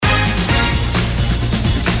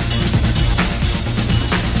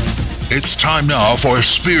It's time now for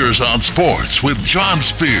Spears on Sports with John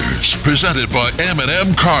Spears, presented by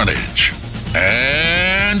M&M Carnage.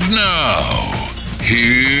 And now,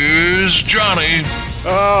 here's Johnny.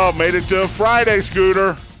 Oh, made it to Friday,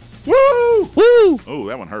 Scooter. Woo! Woo! Oh,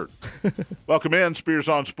 that one hurt. Welcome in, Spears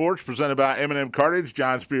on Sports, presented by M&M Carnage.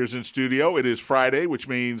 John Spears in studio. It is Friday, which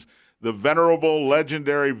means the venerable,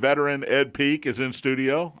 legendary veteran Ed Peak is in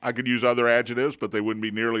studio. I could use other adjectives, but they wouldn't be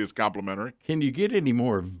nearly as complimentary. Can you get any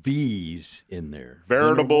more V's in there?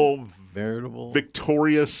 Veritable,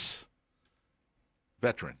 victorious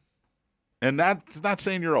veteran. And that's not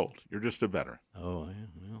saying you're old. You're just a veteran. Oh, yeah.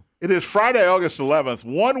 Well. It is Friday, August 11th,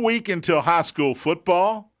 1 week until high school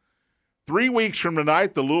football. 3 weeks from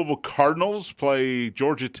tonight, the Louisville Cardinals play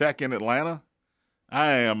Georgia Tech in Atlanta.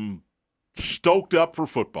 I am stoked up for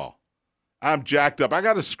football. I'm jacked up. I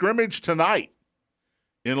got a scrimmage tonight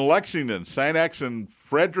in Lexington. St. X and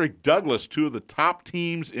Frederick Douglass, two of the top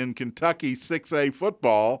teams in Kentucky 6A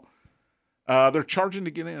football. They're charging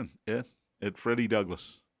to get in at Freddie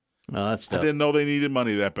Douglass. No, that's I didn't know they needed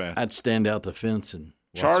money that bad. I'd stand out the fence and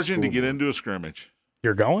charging to get into a scrimmage.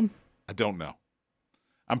 You're going? I don't know.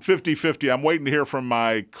 I'm 50-50. I'm waiting to hear from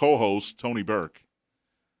my co-host, Tony Burke,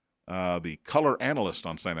 the color analyst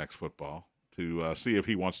on St. X football, to see if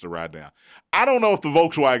he wants to ride down. I don't know if the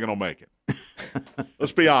Volkswagen will make it.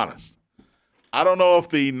 Let's be honest. I don't know if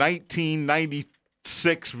the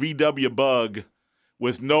 1996 VW Bug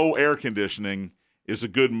with no air conditioning is a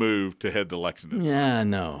good move to head to Lexington. Yeah,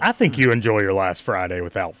 no. I think you enjoy your last Friday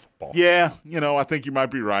without football. Yeah, I think you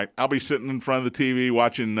might be right. I'll be sitting in front of the TV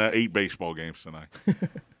watching 8 baseball games tonight.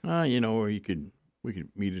 Or we could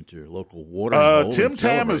meet at your local water hole. Tim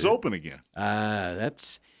Tam is open again.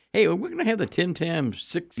 Hey, we're going to have the Tim Tam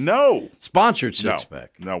sponsored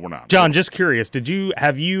six-pack. No, we're not. John, just curious,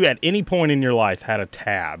 have you at any point in your life had a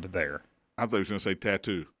tab there? I thought he was going to say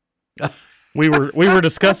tattoo. We were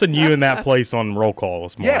discussing you in that place on roll call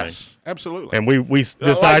this morning. Yes, absolutely. And we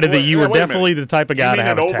decided that you were definitely the type of guy to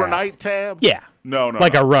have a tab. An overnight tab? Yeah. No.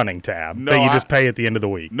 Like a running tab that you just pay at the end of the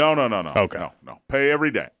week. No. Okay. No. Pay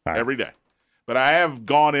every day. Right. Every day. But I have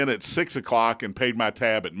gone in at 6 o'clock and paid my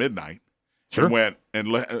tab at midnight. Sure.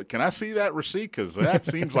 And went, can I see that receipt? Because that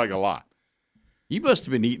seems like a lot. You must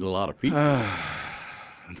have been eating a lot of pizzas.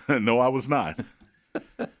 No, I was not.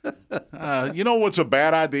 You know what's a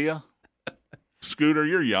bad idea? Scooter,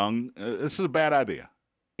 you're young. This is a bad idea.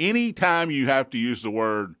 Anytime you have to use the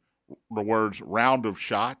words round of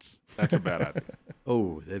shots, that's a bad idea.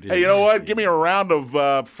 Oh, that is. Hey, you know what? Give me a round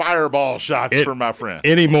of fireball shots for my friend.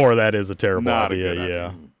 Anymore, that is a terrible Not idea. a good idea.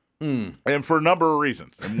 Yeah. And for a number of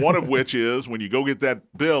reasons. And one of which is when you go get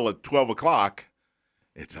that bill at 12 o'clock,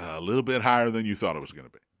 it's a little bit higher than you thought it was going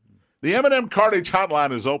to be. The M&M Carnage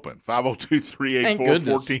hotline is open,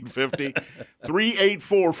 502-384-1450,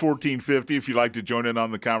 384-1450 if you'd like to join in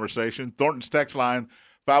on the conversation. Thornton's text line,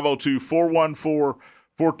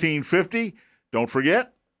 502-414-1450. Don't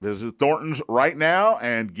forget, visit Thornton's right now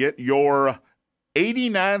and get your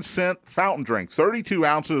 89-cent fountain drink, 32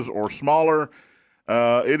 ounces or smaller.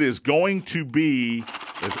 It is going to be,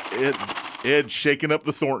 Ed shaking up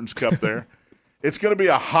the Thornton's cup there. It's going to be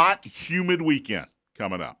a hot, humid weekend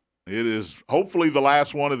coming up. It is hopefully the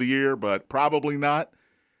last one of the year, but probably not.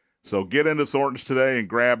 So get into Thornton's today and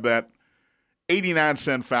grab that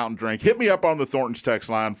 89-cent fountain drink. Hit me up on the Thornton's text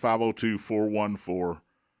line,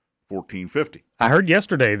 502-414-1450. I heard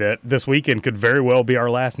yesterday that this weekend could very well be our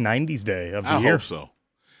last 90s day of the year. I hope so.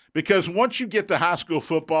 Because once you get to high school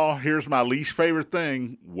football, here's my least favorite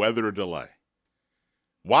thing, weather delay.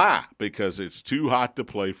 Why? Because it's too hot to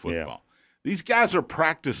play football. Yeah. These guys are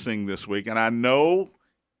practicing this week, and I know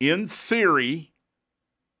in theory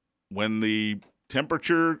when the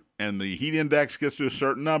temperature and the heat index gets to a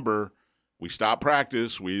certain number, we stop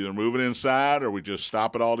practice. We either move it inside or we just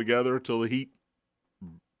stop it altogether until the heat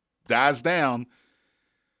dies down.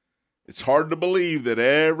 It's hard to believe that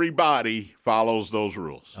everybody follows those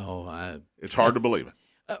rules. It's hard to believe it.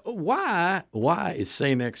 Why is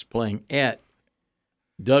St. X playing at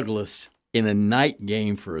Douglas in a night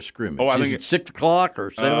game for a scrimmage? I think it's 6 o'clock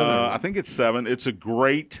or 7? I think it's 7. It's a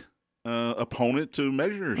great opponent to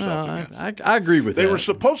measure yourself against. I agree with that. They were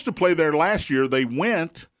supposed to play there last year. They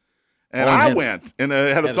went, and I went, and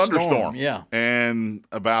had a thunderstorm. Yeah. And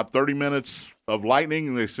about 30 minutes of lightning,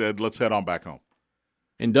 and they said, let's head on back home.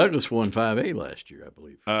 And Douglas won 5A last year, I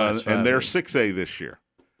believe. And they're 6A this year.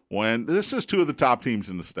 This is two of the top teams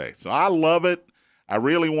in the state. So I love it. I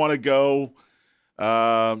really want to go.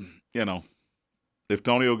 If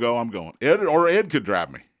Tony will go, I'm going. Ed could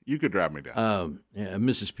drive me. You could drive me down.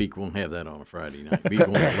 Mrs. Peak won't have that on a Friday night. Me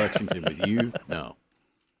going to Lexington with you? No.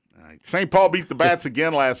 night. St. Paul beat the Bats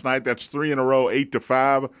again last night. That's 3 in a row,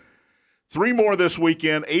 8-5. 3 more this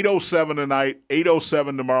weekend, 8:07 tonight,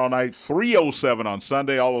 8:07 tomorrow night, 3:07 on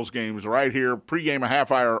Sunday. All those games right here. Pregame a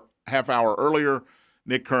half hour earlier.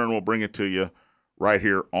 Nick Kern will bring it to you right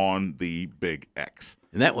here on the Big X.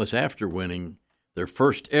 And that was after winning their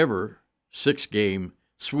first ever 6-game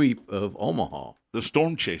sweep of Omaha. The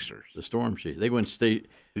Storm Chasers. They went state.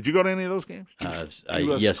 Did you go to any of those games?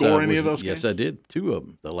 Score any of those games? Yes, I did. 2 of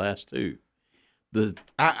them, the last 2. I'm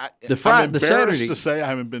embarrassed to say I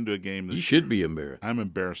haven't been to a game this year. You should be embarrassed. I'm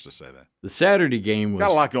embarrassed to say that. The Saturday game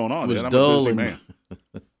got a lot going on. Was I'm dull a busy man.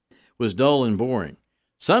 was dull and boring.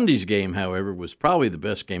 Sunday's game, however, was probably the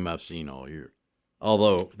best game I've seen all year.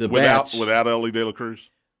 Although without Ellie De La Cruz.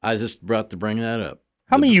 I just brought to bring that up.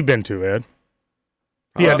 How many you been to, Ed?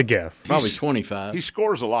 If you had to guess. Probably 25. He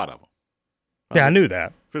scores a lot of them. Yeah, I knew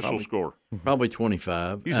that. Official score. Probably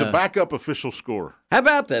 25. He's a backup official scorer. How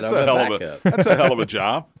about that? That's a hell of a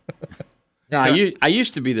job. No, I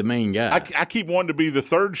used to be the main guy. I keep wanting to be the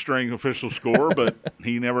third string official scorer, but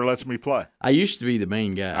he never lets me play. I used to be the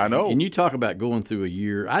main guy. I know. And you talk about going through a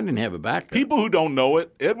year. I didn't have a backup. People who don't know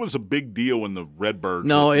it, Ed was a big deal when the Redbirds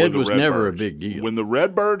No, Ed was never a big deal. When the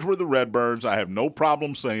Redbirds were the Redbirds, I have no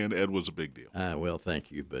problem saying Ed was a big deal. Well,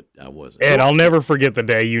 thank you, but I wasn't. Ed, I'll never forget the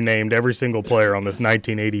day you named every single player on this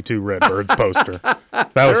 1982 Redbirds poster.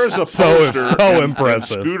 That was so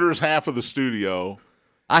impressive. In Scooter's half of the studio.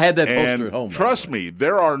 I had that poster at home. Trust me,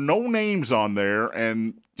 there are no names on there,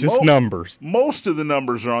 and just numbers. Most of the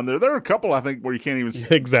numbers are on there. There are a couple, I think, where you can't even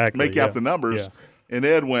make out the numbers. Yeah. And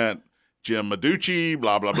Ed went, Jim Maducci,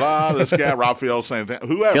 blah, blah, blah, this guy, Rafael Santana,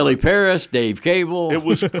 whoever. Kelly Paris, Dave Cable. It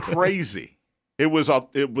was crazy. It was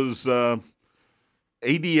ADHD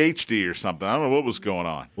or something. I don't know what was going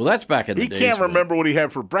on. Well, that's back in the days. He can't remember what he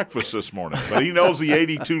had for breakfast this morning, but he knows the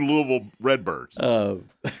 82 Louisville Redbirds.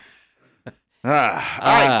 All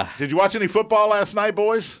right. Did you watch any football last night,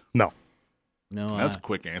 boys? No. That's a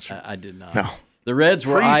quick answer. I did not. No. The Reds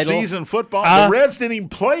were idle. Preseason football. The Reds didn't even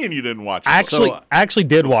play, and you didn't watch it. I actually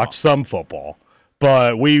did watch some football,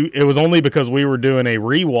 but it was only because we were doing a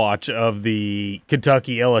rewatch of the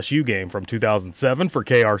Kentucky LSU game from 2007 for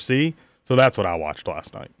KRC. So that's what I watched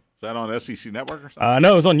last night. Is that on SEC Network or something?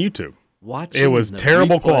 No, it was on YouTube. It was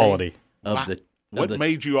terrible quality. What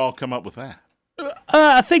made you all come up with that?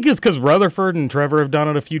 I think it's because Rutherford and Trevor have done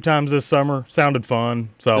it a few times this summer. Sounded fun,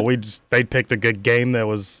 so they picked a good game that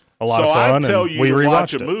was a lot of fun. So I tell you to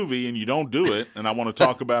watch a movie and you don't do it, and I want to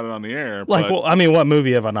talk about it on the air. What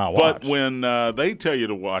movie have I not watched? But when they tell you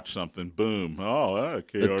to watch something, boom!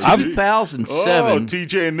 KRC. 2007.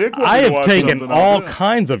 TJ and Nick. I have taken all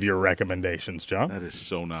kinds of your recommendations, John. That is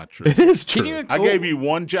so not true. It is true. I gave you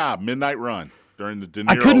one job, Midnight Run. During the De Niro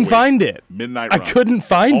I couldn't find it. Midnight Run. I couldn't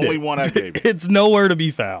find it. Only one I gave you. It's nowhere to be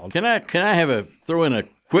found. Can I throw in a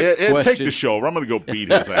quick question? Take the show. I'm going to go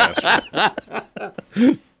beat his ass.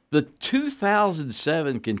 The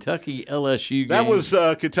 2007 Kentucky LSU game. That was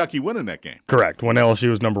Kentucky winning that game. Correct. When LSU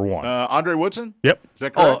was number 1. Andre Woodson? Yep. Is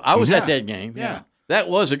that correct? I was at that game. Yeah. That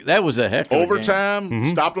was a heck of a overtime. Game.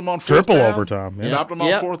 Stopped them on fourth down. Triple overtime. Yeah. Stopped them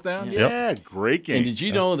on fourth down. Yeah, great game. And did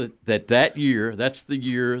you know that year? That's the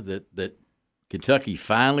year that Kentucky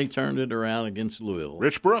finally turned it around against Louisville.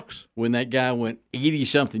 Rich Brooks. When that guy went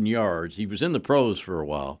 80-something yards. He was in the pros for a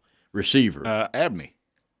while. Receiver. Abney.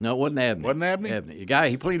 No, it wasn't Abney. Wasn't Abney? A guy,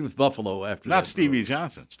 he played with Buffalo after that. Not Stevie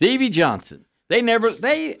Johnson. Stevie Johnson. Stevie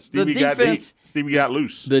got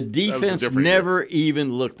loose. The defense never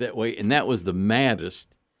even looked that way, and that was the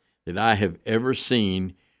maddest that I have ever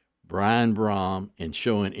seen Brian Brom and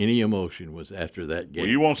showing any emotion was after that game. Well,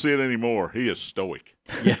 you won't see it anymore. He is stoic.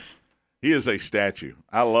 Yeah. He is a statue.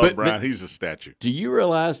 I love Brian. He's a statue. Do you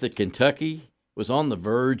realize that Kentucky was on the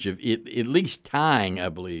verge of at least tying, I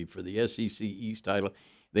believe, for the SEC East title?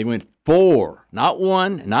 They went 4, not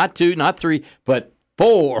 1, not 2, not 3, but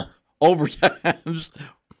 4 overtimes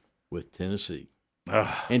with Tennessee.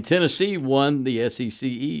 And Tennessee won the SEC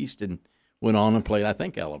East and went on and played, I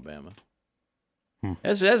think, Alabama.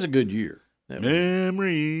 That's a good year.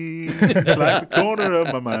 Memories like the corner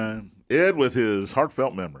of my mind. Ed with his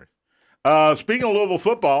heartfelt memory. Speaking of Louisville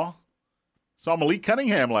football, saw Malik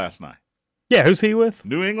Cunningham last night. Yeah, who's he with?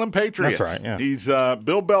 New England Patriots. That's right, yeah. He's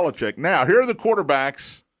Bill Belichick. Now, here are the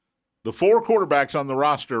quarterbacks, the 4 quarterbacks on the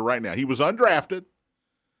roster right now. He was undrafted.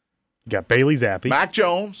 You got Bailey Zappi. Mac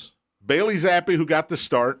Jones, Bailey Zappi, who got the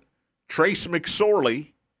start, Trace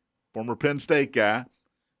McSorley, former Penn State guy,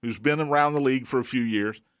 who's been around the league for a few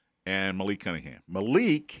years, and Malik Cunningham.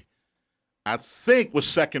 Malik, I think, was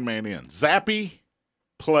second man in. Zappi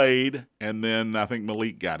played, and then I think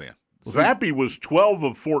Malik got in. Zappi was 12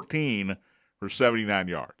 of 14 for 79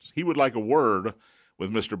 yards. He would like a word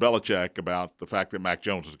with Mr. Belichick about the fact that Mac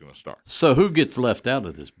Jones is going to start. So who gets left out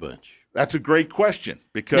of this bunch? That's a great question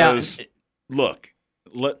because, look,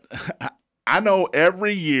 I know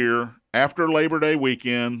every year after Labor Day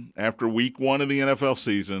weekend, after week 1 of the NFL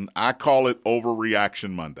season, I call it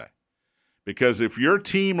Overreaction Monday. Because if your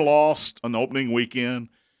team lost on opening weekend,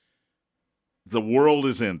 the world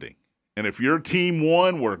is ending. And if your team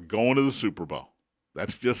won, we're going to the Super Bowl.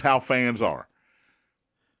 That's just how fans are.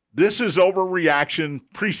 This is overreaction,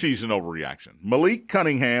 preseason overreaction. Malik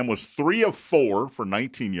Cunningham was 3 of 4 for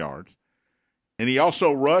 19 yards, and he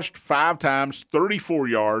also rushed 5 times, 34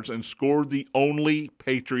 yards, and scored the only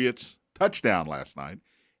Patriots touchdown last night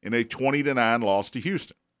in a 20-9 loss to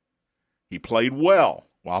Houston. He played well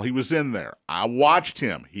while he was in there. I watched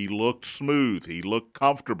him. He looked smooth. He looked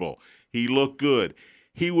comfortable. He looked good.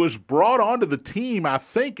 He was brought onto the team, I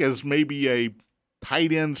think, as maybe a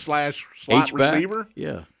tight end / slot H-back? receiver.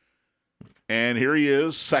 Yeah. And here he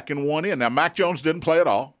is, second one in. Now, Mac Jones didn't play at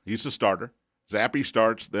all. He's the starter. Zappy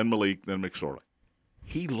starts, then Malik, then McSorley.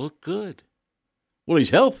 He looked good. Well, he's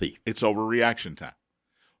healthy. It's overreaction time.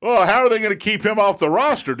 Oh, how are they going to keep him off the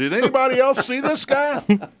roster? Did anybody else see this guy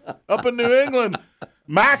up in New England?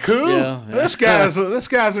 Mac who? Yeah. This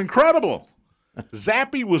guy's incredible.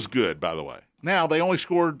 Zappy was good, by the way. Now, they only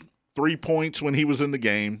scored 3 points when he was in the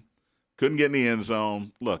game. Couldn't get in the end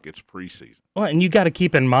zone. Look, it's preseason. Well, and you got to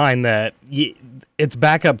keep in mind that it's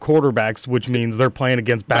backup quarterbacks, which means they're playing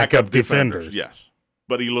against backup defenders. Yes,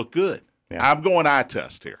 but he looked good. Yeah. I'm going eye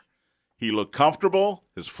test here. He looked comfortable.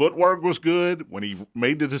 His footwork was good. When he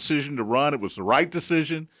made the decision to run, it was the right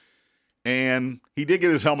decision. And he did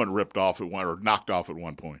get his helmet ripped off or knocked off at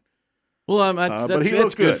one point. Well, but he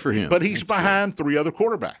that's good. good for him. But he's behind 3 other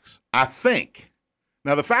quarterbacks, I think.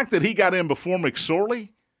 Now, the fact that he got in before McSorley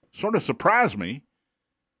sort of surprised me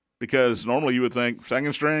because normally you would think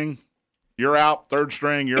second string, you're out, third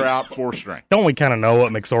string, you're out, fourth string. Don't we kind of know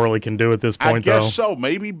what McSorley can do at this point, I guess though? so.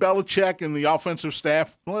 Maybe Belichick and the offensive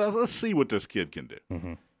staff, well, let's see what this kid can do.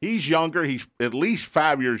 Mm-hmm. He's younger. He's at least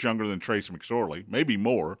 5 years younger than Trace McSorley, maybe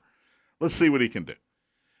more. Let's see what he can do.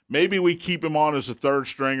 Maybe we keep him on as a third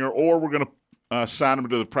stringer, or we're going to sign him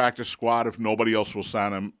to the practice squad if nobody else will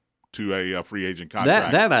sign him to a free agent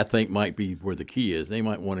contract. That I think might be where the key is. They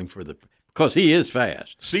might want him because he is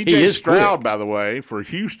fast. C.J. Stroud, by the way, for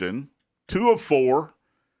Houston, 2 of 4,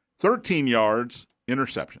 13 yards,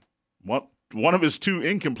 interception. One of his 2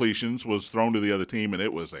 incompletions was thrown to the other team, and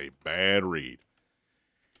it was a bad read.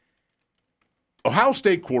 Ohio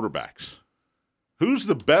State quarterbacks. Who's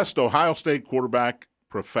the best Ohio State quarterback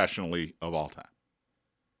professionally of all time?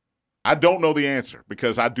 I don't know the answer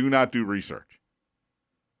because I do not do research.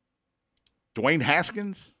 Dwayne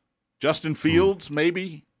Haskins? Justin Fields,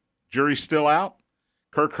 maybe? Jury's still out?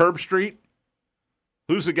 Kirk Herbstreit?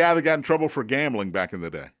 Who's the guy that got in trouble for gambling back in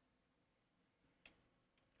the day?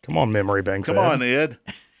 Come on, memory banks. Come on, Ed.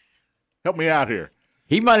 Help me out here.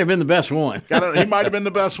 He might have been the best one. He might have been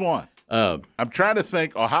the best one. I'm trying to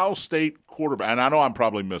think Ohio State quarterback, and I know I'm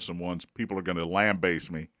probably missing ones. People are going to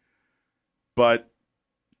lambaste me. But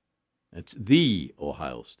it's the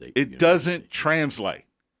Ohio State. It doesn't translate.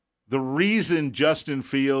 The reason Justin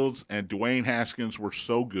Fields and Dwayne Haskins were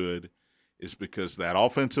so good is because that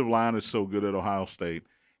offensive line is so good at Ohio State,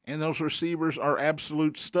 and those receivers are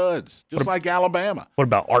absolute studs, just like Alabama. What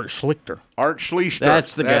about Art Schlichter? Art Schlichter.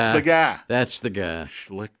 That's the guy.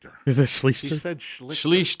 Schlichter. Is this Schlichter? He said Schlichter.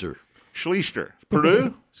 Schlichter. Schlichter.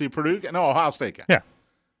 Purdue? Is he Purdue? No, Ohio State guy.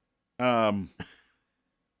 Yeah.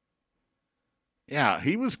 Yeah,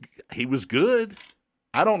 he was good.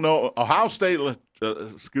 I don't know. Ohio State,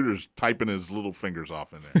 Scooter's typing his little fingers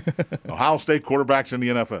off in there. Ohio State quarterbacks in the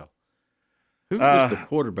NFL. Who was the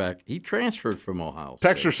quarterback? He transferred from Ohio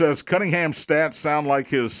State. Texter says Cunningham's stats sound like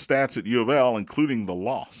his stats at U of L, including the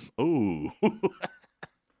loss. Ooh. What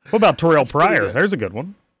about Terrell Pryor? There's a good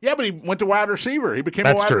one. Yeah, but he went to wide receiver. He became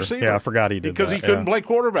a wide receiver. Yeah, I forgot he did because he couldn't play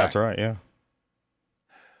quarterback. That's right, yeah.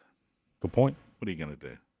 Good point. What are you going to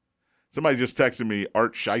do? Somebody just texted me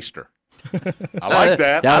Art Shyster. I like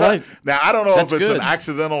that. Now, I don't know if it's an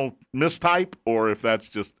accidental mistype or if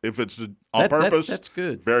it's on purpose. That's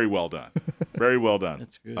good. Very well done. Very well done.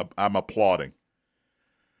 That's good. I'm applauding.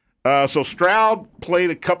 So Stroud played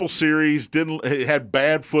a couple series, had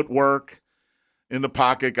bad footwork in the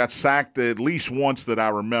pocket, got sacked at least once that I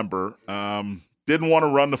remember. Didn't want to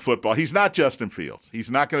run the football. He's not Justin Fields.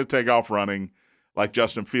 He's not going to take off running like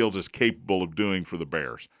Justin Fields is capable of doing for the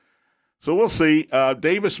Bears. So we'll see.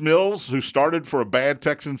 Davis Mills, who started for a bad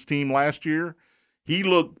Texans team last year, he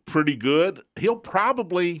looked pretty good. He'll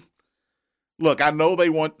probably Look, I know they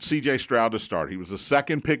want C.J. Stroud to start. He was the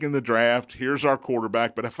second pick in the draft. Here's our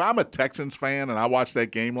quarterback. But if I'm a Texans fan and I watched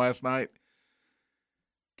that game last night,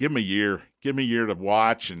 give him a year. Give him a year to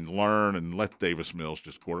watch and learn and let Davis Mills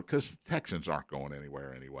just quarter, because the Texans aren't going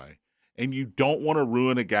anywhere anyway. And you don't want to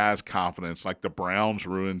ruin a guy's confidence like the Browns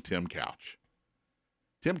ruined Tim Couch.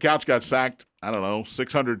 Tim Couch got sacked,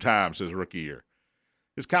 600 times his rookie year.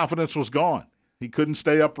 His confidence was gone. He couldn't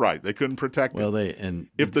stay upright. They couldn't protect him.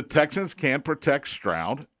 If the Texans can't protect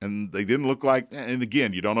Stroud, and they didn't look like – and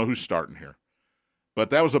again, you don't know who's starting here. But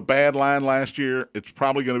that was a bad line last year. It's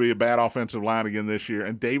probably going to be a bad offensive line again this year.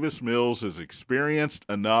 And Davis Mills is experienced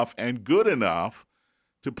enough and good enough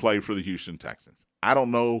to play for the Houston Texans. I don't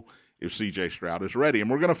know if C.J. Stroud is ready. And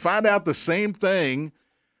we're going to find out the same thing,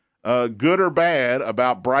 good or bad,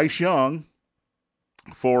 about Bryce Young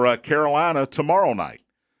for Carolina tomorrow night.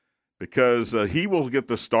 Because he will get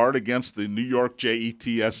the start against the New York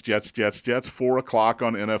Jets, 4 o'clock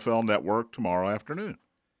on NFL Network tomorrow afternoon.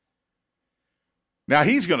 Now,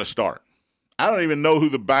 he's going to start. I don't even know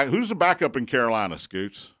who's the backup in Carolina,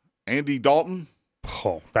 Scoots? Andy Dalton?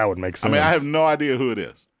 Oh, that would make sense. I have no idea who it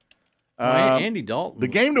is. Andy Dalton. The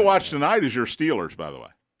game to watch tonight is your Steelers, by the way.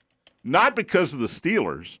 Not because of the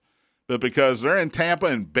Steelers, but because they're in Tampa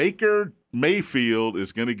and Baker Mayfield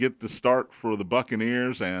is going to get the start for the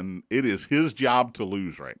Buccaneers, and it is his job to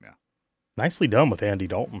lose right now. Nicely done with Andy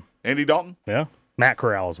Dalton. Andy Dalton? Yeah. Matt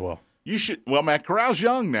Corral as well. Matt Corral's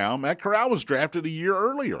young now. Matt Corral was drafted a year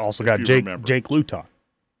earlier. Also got Jake Luton.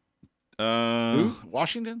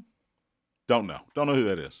 Washington? Don't know. Don't know who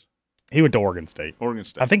that is. He went to Oregon State.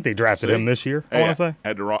 I think they drafted him this year, I want to say.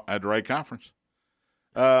 Had the right conference.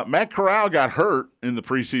 Matt Corral got hurt in the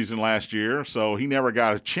preseason last year, so he never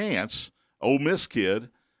got a chance. Ole Miss kid.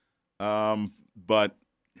 But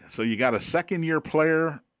so you got a second-year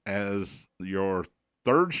player as your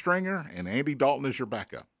third stringer, and Andy Dalton is your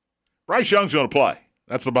backup. Bryce Young's going to play.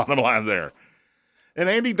 That's the bottom line there. And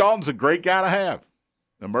Andy Dalton's a great guy to have.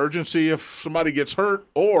 Emergency if somebody gets hurt,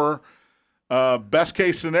 or best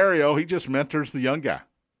case scenario, he just mentors the young guy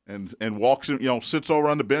and walks him, sits over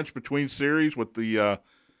on the bench between series with the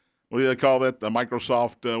what do they call that? The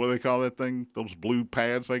Microsoft, what do they call that thing? Those blue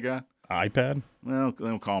pads they got? iPad? Well, they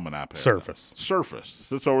don't call them an iPad. Surface.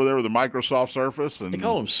 Sits over there with the Microsoft Surface. And they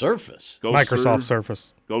call them Surface.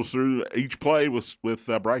 Surface. Goes through each play with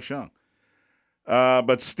Bryce Young.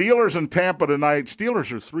 But Steelers and Tampa tonight.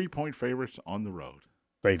 Steelers are 3-point favorites on the road.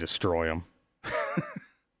 They destroy them.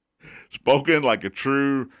 Spoken like a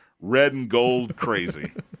true red and gold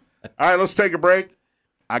crazy. All right, let's take a break.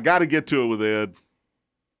 I got to get to it with Ed.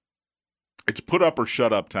 It's put up or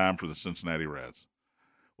shut up time for the Cincinnati Reds.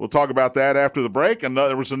 We'll talk about that after the break. And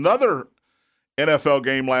there was another NFL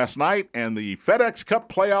game last night, and the FedEx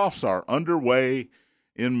Cup playoffs are underway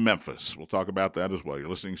in Memphis. We'll talk about that as well. You're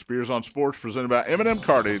listening to Spears on Sports, presented by M&M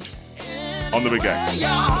Cartage on the Big Game.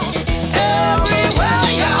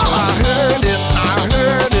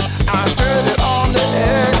 I heard it on the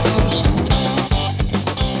X.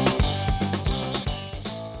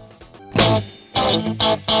 Welcome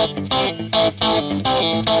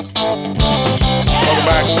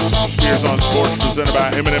back. Spears on Sports, presented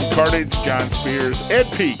by M&M Cartage. John Spears, Ed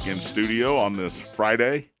Peak in studio on this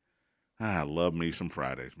Friday. I love me some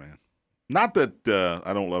Fridays, man. Not that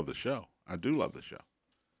I don't love the show. I do love the show.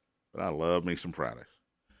 But I love me some Fridays.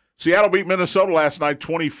 Seattle beat Minnesota last night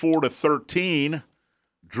 24-13.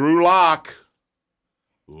 Drew Lock.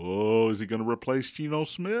 Oh, is he going to replace Geno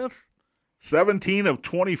Smith? 17 of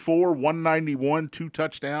 24, 191, 2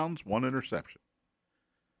 touchdowns, 1 interception.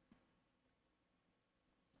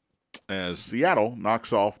 As Seattle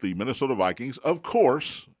knocks off the Minnesota Vikings. Of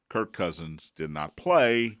course, Kirk Cousins did not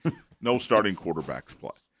play. No starting quarterbacks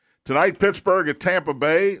play. Tonight, Pittsburgh at Tampa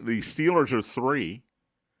Bay. The Steelers are 3.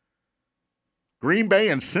 Green Bay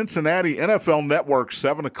and Cincinnati, NFL Network,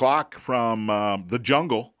 7 o'clock from the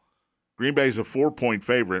jungle. Green Bay's a 4-point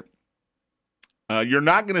favorite. You're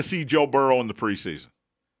not going to see Joe Burrow in the preseason.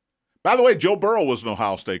 By the way, Joe Burrow was an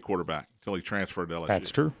Ohio State quarterback until he transferred to LSU. That's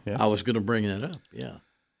true. Yeah. I was going to bring that up. Yeah.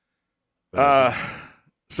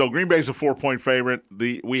 So Green Bay's a 4-point favorite.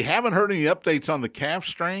 We haven't heard any updates on the calf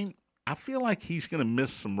strain. I feel like he's going to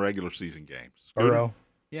miss some regular season games. Burrow?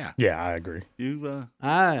 Yeah. Yeah, I agree.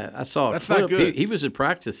 I saw that's not good. He was at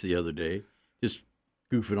practice the other day, just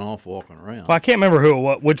goofing off, walking around. Well, I can't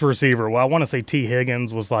remember which receiver. Well, I want to say T.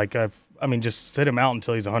 Higgins was like, just sit him out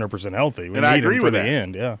until he's 100% healthy. We and I need agree him for with the that.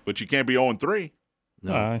 end, yeah. But you can't be 0-3.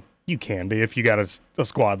 No. You can be if you got a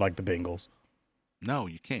squad like the Bengals. No,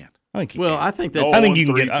 you can't. I think you Well, can. I think that. No I think you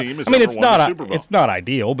can 0-3 get. team has I mean, ever it's won the not Super Bowl. it's not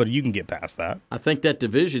ideal, but you can get past that. I think that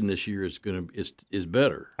division this year is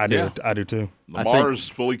better. I do. Yeah. I do too. Lamar's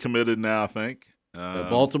fully committed now, I think.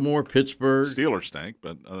 Baltimore, Pittsburgh. Steelers stink,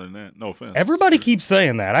 but other than that, no offense. Everybody keeps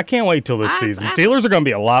saying that. I can't wait till this season. Steelers are going to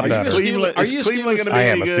be a lot Are you better. Cleveland, Are is you Cleveland Steelers going to be I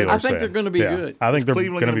am any a good? Steelers I think fan. they're gonna be Yeah. good. I think Is they're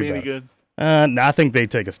Cleveland going to gonna be any better. good? No, I think they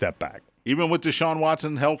take a step back. Even with Deshaun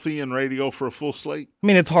Watson healthy and ready to go for a full slate? I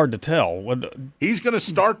mean, it's hard to tell. He's going to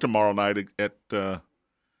start tomorrow night at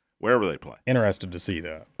wherever they play. Interested to see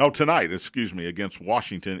that. Oh, tonight, excuse me, against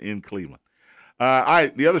Washington in Cleveland. All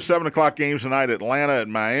right, the other 7 o'clock games tonight, Atlanta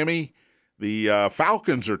and Miami. The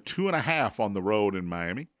Falcons are 2.5 on the road in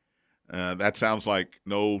Miami. That sounds like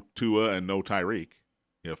no Tua and no Tyreek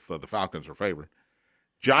if the Falcons are favored.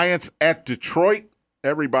 Giants at Detroit.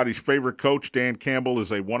 Everybody's favorite coach, Dan Campbell,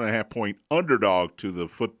 is a 1.5-point underdog to the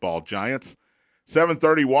football Giants.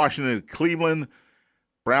 7:30, Washington at Cleveland.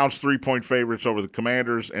 Browns 3-point favorites over the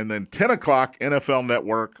Commanders. And then 10 o'clock, NFL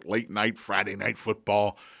Network, late night, Friday night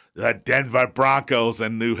football. The Denver Broncos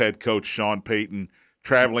and new head coach Sean Payton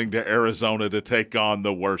traveling to Arizona to take on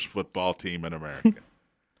the worst football team in America.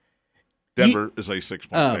 Denver is a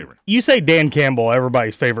 6-point favorite. You say Dan Campbell,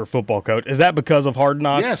 everybody's favorite football coach. Is that because of Hard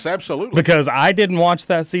Knocks? Yes, absolutely. Because I didn't watch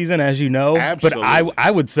that season, as you know. Absolutely. But I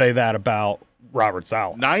would say that about Robert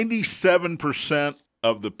Saleh. 97%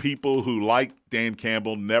 of the people who like Dan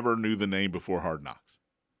Campbell never knew the name before Hard Knocks.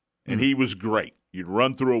 And he was great. You'd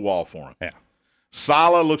run through a wall for him. Yeah.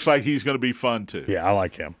 Saleh looks like he's going to be fun, too. Yeah, I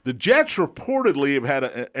like him. The Jets reportedly have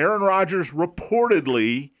had Aaron Rodgers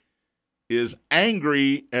reportedly is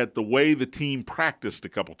angry at the way the team practiced a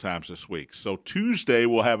couple times this week. So Tuesday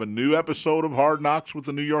we'll have a new episode of Hard Knocks with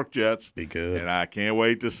the New York Jets. Be good. And I can't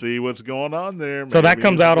wait to see what's going on there. So that Maybe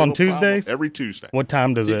comes a out on little problem. Tuesdays? Every Tuesday. What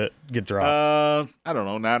time does it get dropped? I don't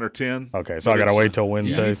know, 9 or 10. Okay, so I got to wait till Do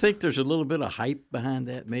Wednesday. you think there's a little bit of hype behind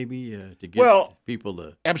that, maybe, to get people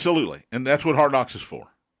to? Absolutely, and that's what Hard Knocks is for.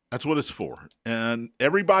 That's what it's for. And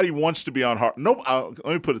everybody wants to be on Hard. No,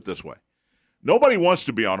 let me put it this way: nobody wants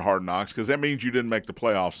to be on Hard Knocks because that means you didn't make the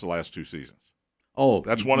playoffs the last 2 seasons. Oh,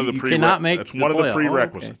 That's one of the cannot make. That's the one of the playoff.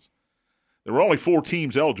 prerequisites. Oh, okay. There were only 4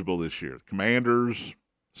 teams eligible this year: Commanders,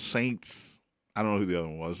 Saints. I don't know who the other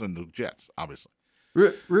one was, and the Jets, obviously.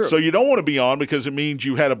 So you don't want to be on because it means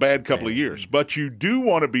you had a bad couple of years. But you do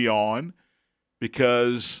want to be on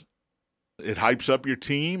because it hypes up your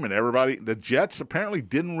team and everybody. The Jets apparently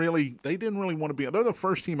didn't really want to be on. They're the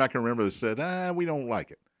first team I can remember that said, we don't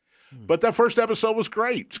like it. But that first episode was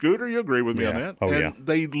great. Scooter, you agree with me on that? Oh, and yeah.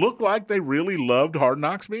 they look like they really loved Hard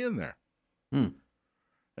Knocks being there. Do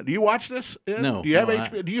you watch this, Ed? No, Do you have no,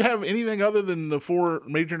 HBO? Do you have anything other than the 4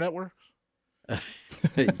 major networks?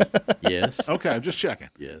 Yes. Okay, I'm just checking.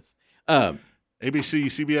 Yes. ABC,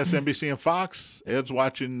 CBS, NBC, and Fox. Ed's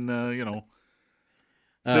watching,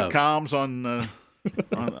 sitcoms on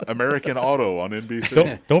American Auto on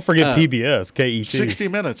NBC. Don't forget PBS, KET. 60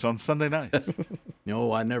 Minutes on Sunday night.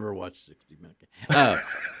 No, I never watched 60 Minutes. I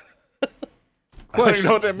don't even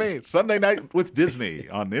know what that means. Sunday night with Disney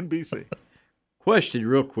on NBC. Question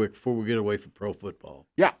real quick before we get away from pro football.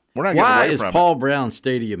 Yeah, we're not getting Why away is from Paul Brown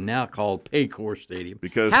Stadium now called Paycor Stadium?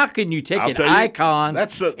 Because how can you take I'll an tell you, icon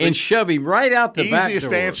that's the and shove him right out the back easiest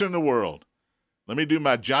door? answer in the world. Let me do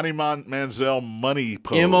my Johnny Manziel money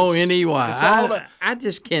pose. Money. It's all about- I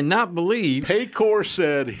just cannot believe. Paycor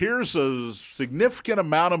said, here's a significant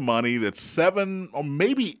amount of money that's 7 or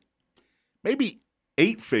maybe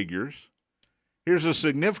 8 figures. Here's a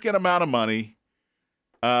significant amount of money.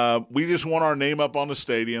 We just want our name up on the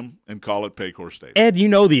stadium and call it Paycor Stadium. Ed, you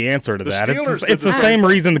know the answer to The that. Steelers It's the same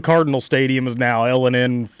reason the Cardinal Stadium is now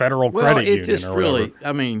L&N Federal Well, Credit it Union just or whatever. really,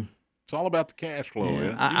 I mean, It's all about the cash flow. yeah, Yeah,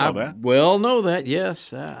 you I know that. well know that,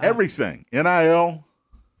 yes. Everything. NIL,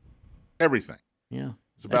 everything. Yeah.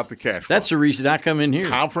 It's about the cash flow. That's the reason I come in here.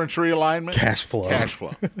 Conference realignment. Cash flow. Cash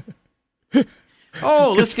flow.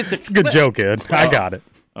 Oh, let's get the. It's a good joke, Ed. I got it.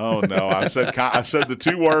 Oh, no. I said the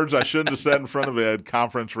 2 words I shouldn't have said in front of Ed,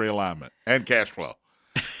 conference realignment and cash flow.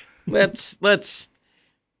 Let's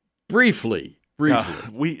briefly.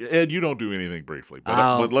 Ed, you don't do anything briefly,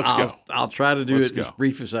 but let's go. I'll try to do Let's it as go.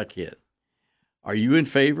 brief as I can. Are you in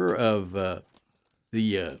favor of the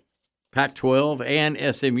Pac-12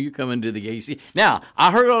 and SMU coming to the AC? Now,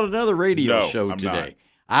 I heard on another radio No, show I'm today. not.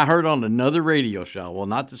 I heard on another radio show. I will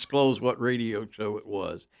not disclose what radio show it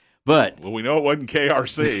was, but Well, we know it wasn't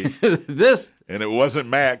KRC, this. and it wasn't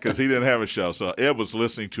Matt because he didn't have a show. So Ed was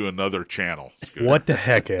listening to another channel. What the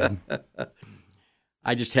heck, Ed?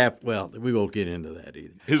 I just have. Well, we won't get into that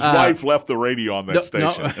either. His wife left the radio on that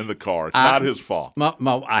station in the car. It's not his fault.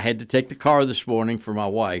 I had to take the car this morning for my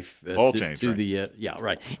wife. Oil change. To the yeah,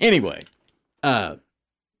 right. Anyway,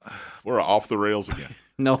 we're off the rails again.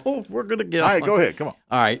 No, we're going to get. All right, go ahead. Come on.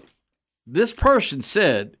 All right. This person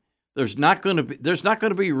said there's not going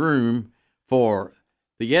to be room for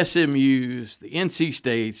the SMUs, the NC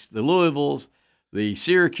States, the Louisvilles, the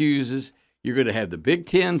Syracuses. You're going to have the Big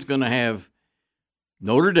Ten's going to have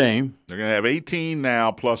Notre Dame. They're going to have 18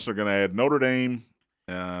 now, plus they're going to add Notre Dame.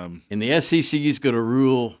 And the SEC is going to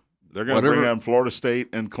rule. They're going to bring on Florida State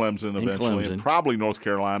and Clemson eventually, and probably North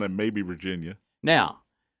Carolina and maybe Virginia. Now,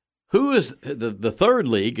 who is the third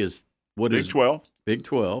league is what Big is 12. Big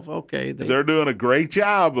 12. Okay. They're doing a great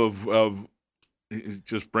job of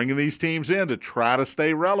just bringing these teams in to try to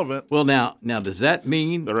stay relevant. Well, now does that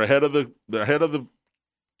mean they're ahead of the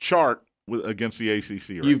chart against the ACC?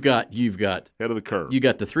 Right? You've got head of the curve. You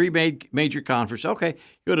got the three major conference. Okay,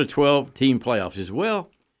 go to 12-team playoffs as well.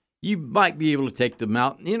 You might be able to take the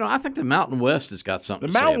Mountain. I think the Mountain West has got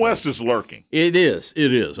something. The Mountain West is lurking. It is.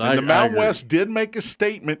 And the Mountain West did make a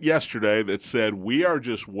statement yesterday that said we are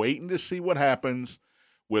just waiting to see what happens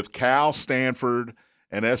with Cal, Stanford,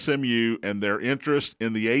 and SMU and their interest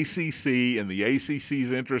in the ACC and the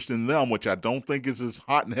ACC's interest in them, which I don't think is as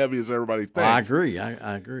hot and heavy as everybody thinks. I agree.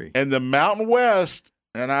 I agree. And the Mountain West,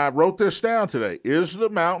 and I wrote this down today, is the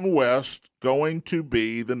Mountain West going to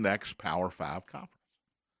be the next Power 5 conference?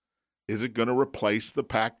 Is it going to replace the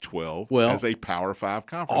Pac-12 as a Power 5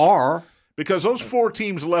 conference? Because those 4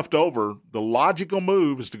 teams left over, the logical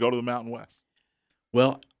move is to go to the Mountain West.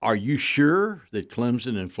 Well, are you sure that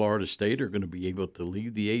Clemson and Florida State are going to be able to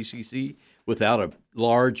leave the ACC without a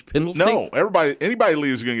large penalty? No, anybody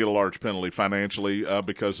leaves is going to get a large penalty financially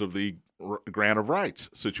because of the grant of rights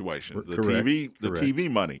situation, the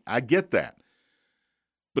TV money. I get that.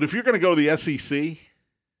 But if you're going to go to the SEC,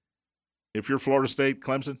 if you're Florida State,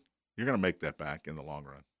 Clemson, you're going to make that back in the long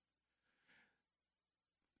run.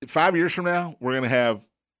 5 years from now, we're going to have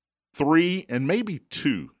 3 and maybe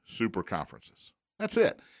 2 super conferences. That's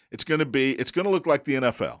it. It's going to look like the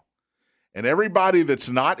NFL. And everybody that's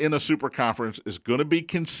not in a super conference is going to be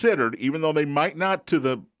considered, even though they might not to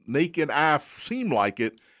the naked eye seem like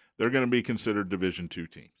it, they're going to be considered Division II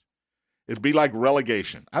teams. It'd be like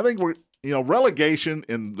relegation. I think relegation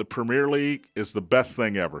in the Premier League is the best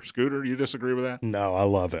thing ever. Scooter, you disagree with that? No, I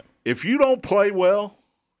love it. If you don't play well,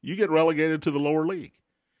 you get relegated to the lower league.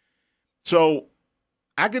 So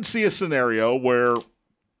I could see a scenario where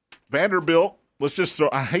Vanderbilt,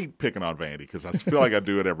 I hate picking on Vandy because I feel like I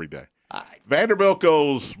do it every day. Vanderbilt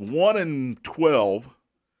goes 1-12.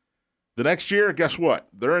 The next year, guess what?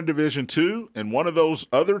 They're in Division II, and one of those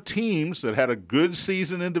other teams that had a good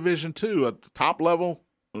season in Division II, at the top level,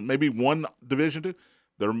 maybe one Division II,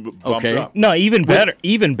 they're bumped up. No, even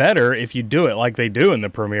better if you do it like they do in the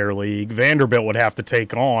Premier League. Vanderbilt would have to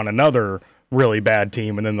take on another really bad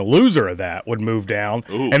team, and then the loser of that would move down.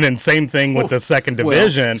 Ooh. And then same thing with the second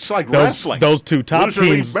division. It's like wrestling. Those 2 top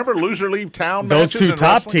teams. Remember loser leave town those matches 2 top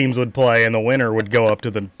wrestling? Teams would play, and the winner would go up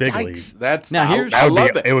to the big league. I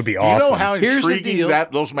love that. It would be awesome. You know how intriguing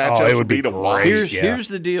those matchups would be to watch. Here's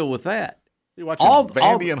the deal with that. You're watching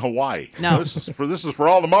Vandy in Hawaii. Now, this is for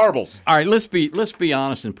all the marbles. All right, let's be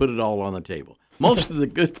honest and put it all on the table. Most of the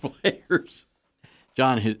good players,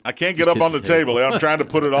 John. I can't get up on the table. I'm trying to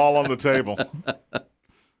put it all on the table.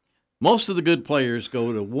 Most of the good players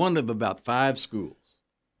go to one of about 5 schools.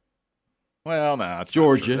 Well, no, that's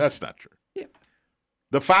Georgia. Not true. That's not true. Yeah.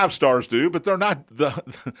 The 5 stars do, but they're not. There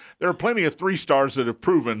are plenty of 3 stars that have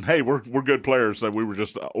proven, hey, we're good players that we were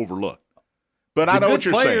just overlooked. But I know what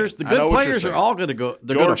you're saying. The good players are all going to go.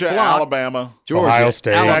 They're Georgia, going to flock. Alabama, Georgia, Ohio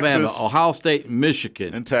State, Alabama, Texas, Ohio State,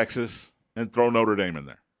 Michigan, and Texas, and throw Notre Dame in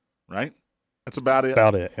there. Right? That's about it.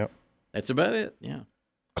 Yep. That's about it. Yeah.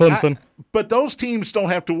 Clemson. But those teams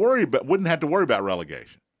wouldn't have to worry about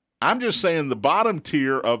relegation. I'm just saying the bottom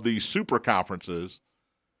tier of these super conferences,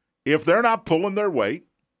 if they're not pulling their weight,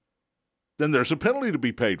 then there's a penalty to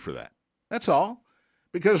be paid for that. That's all.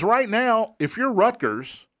 Because right now, if you're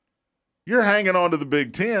Rutgers, you're hanging on to the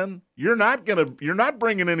Big Ten. You're not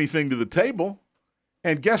bringing anything to the table.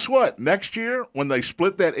 And guess what? Next year, when they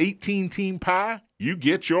split that 18-team pie, you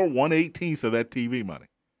get your 1/18 of that TV money.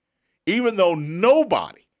 Even though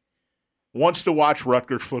nobody wants to watch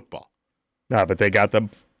Rutgers football. No, but they got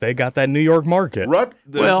that New York market.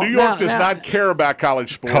 New York does not care about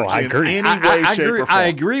college sports in any way, shape, or form. I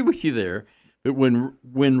agree with you there. But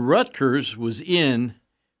when Rutgers was in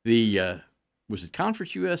the was it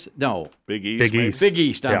Conference US? No, Big East. Big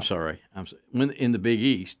East. I'm sorry. When in the Big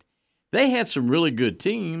East, they had some really good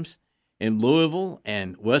teams, and Louisville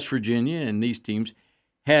and West Virginia and these teams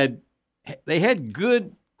had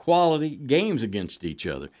good quality games against each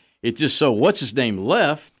other. It's just so what's his name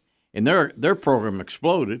left, and their program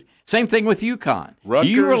exploded. Same thing with UConn.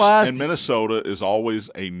 Rutgers and Minnesota is always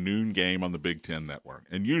a noon game on the Big Ten Network,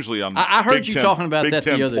 and usually on I heard Big you 10, talking about Big that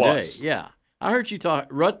 10 the other plus. day. Yeah, I heard you talk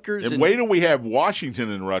Rutgers. And wait till we have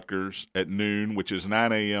Washington and Rutgers at noon, which is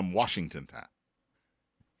 9 a.m. Washington time.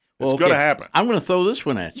 It's going to happen. I'm going to throw this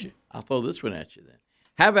one at you. I'll throw this one at you then.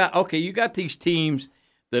 How about you got these teams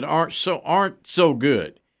that aren't so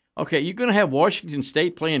good. Okay, you're going to have Washington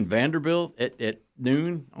State playing Vanderbilt at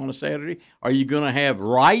noon on a Saturday. Are you going to have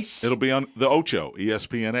Rice? It'll be on the Ocho,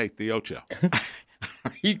 ESPN 8, the Ocho.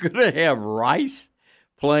 Are you going to have Rice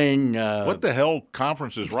playing? What the hell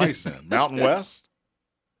conference is Rice in? Mountain West?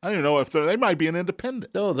 I don't even know if they might be an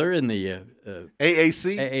independent. No, they're in the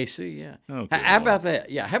AAC. AAC, yeah. Oh, how about that?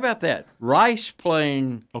 Yeah, how about that? Rice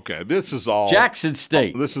playing. Okay, this is all Jackson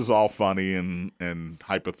State. This is all funny and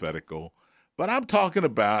hypothetical, but I'm talking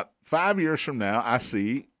about 5 years from now. I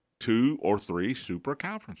see 2 or 3 super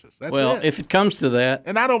conferences. That's it. If it comes to that,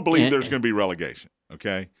 and I don't believe there's going to be relegation.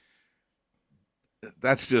 Okay,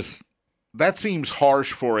 that seems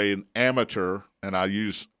harsh for an amateur, and I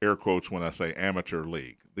use air quotes when I say amateur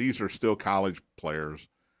league. These are still college players.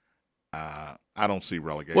 I don't see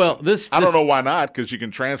relegation. Well, I don't know why not, because you can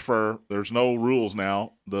transfer. There's no rules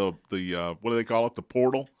now. The what do they call it? The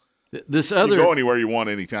portal. You go anywhere you want,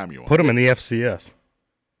 anytime you want. Put them in the FCS.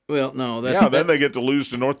 Well, no. Then they get to lose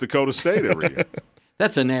to North Dakota State every year.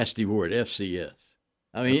 That's a nasty word, FCS.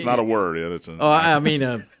 I mean, it's not a word. It's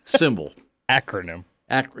a symbol. Acronym.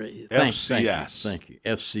 FCS. Thank you.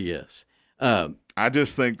 FCS. I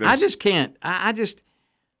just think I just can't.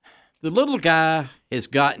 The little guy has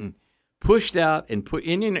gotten pushed out and put.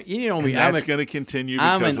 And you know me. That's going to continue because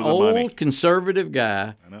I'm of an the old money. conservative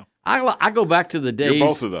guy. I know. I go back to the days. You're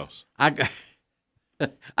both of those. I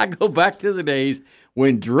go back to the days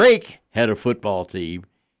when Drake had a football team.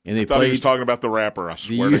 And they thought he was talking about the rapper. I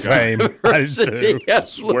swear to God. Same. I do. I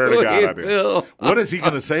swear to God I did. What is he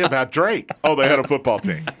going to say about Drake? Oh, they had a football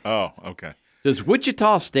team. Oh, okay. Does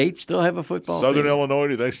Wichita State still have a football team? Southern Illinois,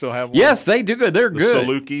 do they still have one? Yes, they do. They're good.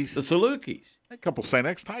 The Salukis. A couple St.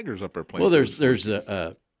 X Tigers up there playing. Well, there's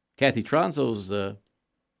Kathy Tronzo's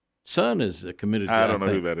son is committed to I don't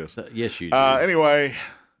know who that is. Yes, you do. Anyway,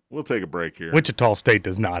 we'll take a break here. Wichita State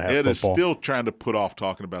does not have Ed football. is still trying to put off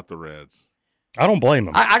talking about the Reds. I don't blame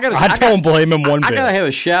him. I don't blame him one bit. I got to have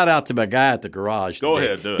a shout out to my guy at the garage. Go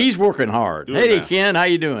today. ahead, do it. He's working hard. Hey, Ken, how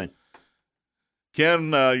you doing?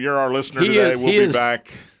 Ken, you're our listener today. We'll be back.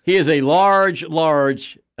 He is a large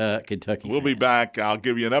Kentucky We'll fan. be back. I'll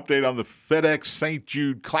give you an update on the FedEx St.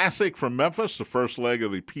 Jude Classic from Memphis, the first leg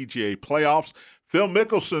of the PGA playoffs. Phil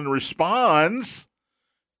Mickelson responds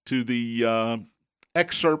to the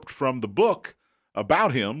excerpt from the book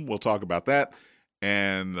about him. We'll talk about that.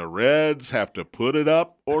 And the Reds have to put it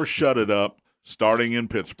up or shut it up starting in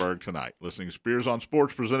Pittsburgh tonight. Listening to Spears on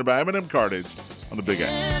Sports, presented by M&M Cartage on the Big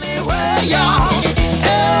X. Anywhere, y'all.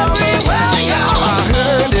 Everywhere, y'all. I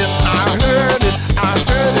heard it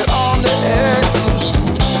on the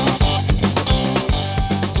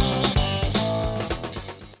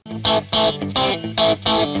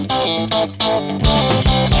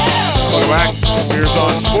Welcome back. Spears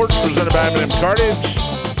on Sports, presented by M&M Cartage.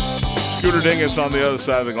 Scooter Dingus on the other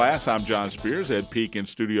side of the glass. I'm John Spears. Ed Peak in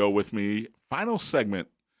studio with me. Final segment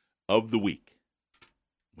of the week,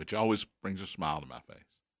 which always brings a smile to my face.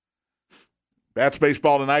 Bats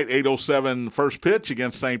baseball tonight, 8:07 first pitch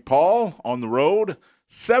against St. Paul on the road.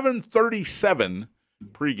 7:37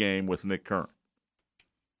 pregame with Nick Curran.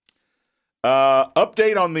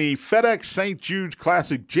 Update on the FedEx St. Jude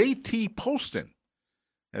Classic. J.T. Poston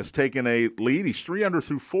has taken a lead. He's 3 under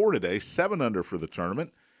through 4 today, 7 under for the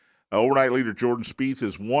tournament. Overnight leader Jordan Spieth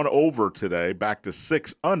is 1 over today, back to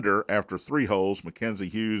 6 under after 3 holes. Mackenzie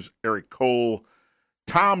Hughes, Eric Cole,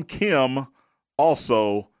 Tom Kim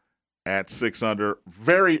also at 6 under,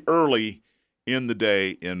 very early in the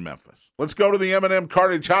day in Memphis. Let's go to the M&M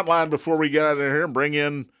Cartage hotline before we get out of here and bring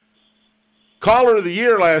in caller of the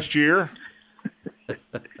year last year,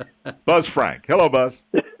 Buzz Frank. Hello, Buzz.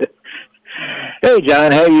 Hey,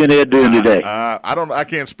 John, how you and Ed doing today? I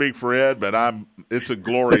can't speak for Ed, but it's a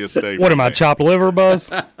glorious day. What am I, chopped liver, Buzz?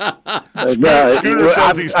 Scooter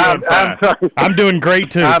says he's doing fine. I'm doing great,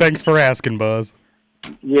 too. Thanks for asking, Buzz.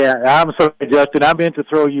 Yeah, I'm sorry, Justin. I meant to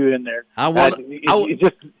throw you in there. I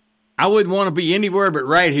wouldn't want to be anywhere but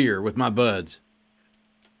right here with my buds.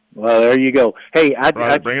 Well, there you go. Hey,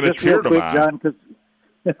 bringing a just tear real to quick, my eye. John, because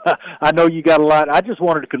I know you got a lot. I just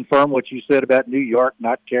wanted to confirm what you said about New York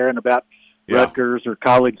not caring about Rutgers or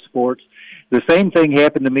college sports. The same thing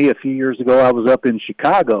happened to me a few years ago. I was up in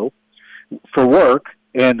Chicago for work,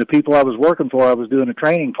 and the people I was working for, I was doing a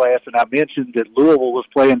training class, and I mentioned that Louisville was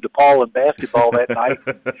playing DePaul in basketball that night.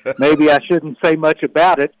 Maybe I shouldn't say much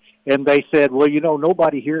about it. And they said, well,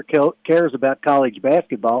 nobody here cares about college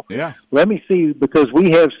basketball. Yeah. Let me see, because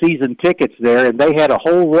we have season tickets there, and they had a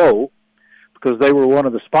whole row because they were one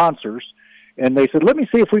of the sponsors. And they said, let me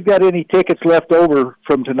see if we've got any tickets left over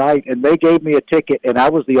from tonight. And they gave me a ticket, and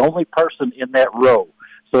I was the only person in that row.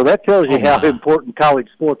 So that tells you how important college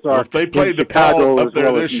sports are. Well, if they play Chicago DePaul up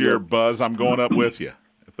there well this year, Buzz, I'm going up with you.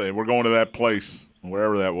 We're going to that place,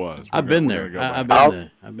 wherever that was. I've been there. I've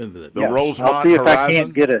been to that. The Rosemont I'll see if Horizon. I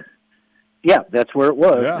can't get a. Yeah, that's where it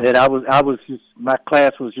was. Yeah. And I was just, my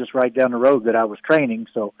class was just right down the road that I was training.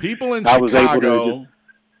 So people in I was able Chicago,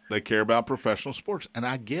 they care about professional sports, and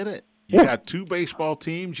I get it. You got two baseball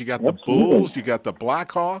teams. You got the Bulls. You got the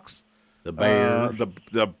Blackhawks. The Bears.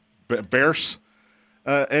 The Bears.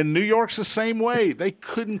 And New York's the same way. They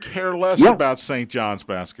couldn't care less about St. John's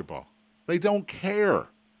basketball. They don't care.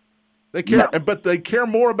 They care, but they care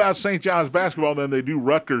more about St. John's basketball than they do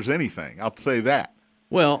Rutgers anything. I'll say that.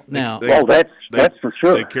 Well, now that's for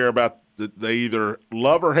sure. They care about they either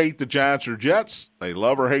love or hate the Giants or Jets. They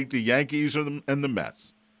love or hate the Yankees and the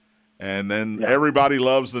Mets. And then everybody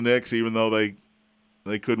loves the Knicks, even though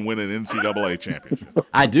they couldn't win an NCAA championship.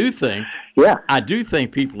 I do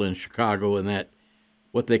think people in Chicago and that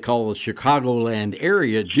what they call the Chicagoland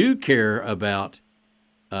area do care about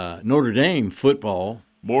Notre Dame football.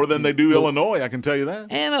 More than they do Illinois, I can tell you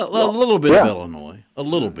that. And a little bit of Illinois. A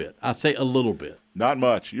little bit. I say a little bit. Not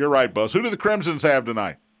much. You're right, Buzz. Who do the Crimsons have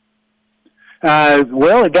tonight?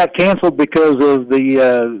 Well, it got canceled because of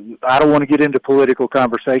the. I don't want to get into political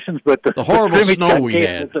conversations, but the horrible snow we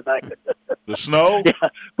had tonight. The snow.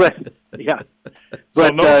 But so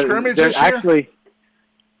no scrimmage this year?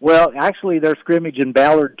 Actually, there's scrimmage in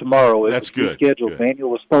Ballard tomorrow. That's good. Scheduled.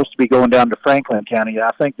 Manuel was supposed to be going down to Franklin County. I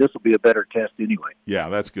think this will be a better test anyway. Yeah,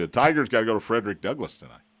 that's good. Tigers got to go to Frederick Douglass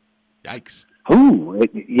tonight. Yikes. Ooh,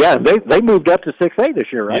 they moved up to 6A this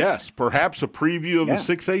year, right? Yes, perhaps a preview of the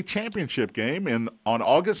 6A championship game on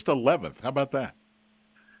August 11th. How about that?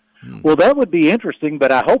 Well, that would be interesting,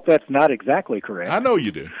 but I hope that's not exactly correct. I know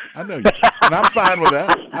you do. And I'm fine with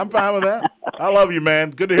that. I love you,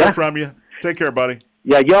 man. Good to hear from you. Take care, buddy.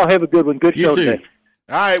 Yeah, y'all have a good one. Good show today.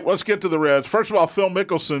 All right, let's get to the Reds. First of all, Phil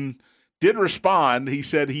Mickelson did respond. He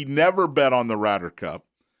said he never bet on the Ryder Cup.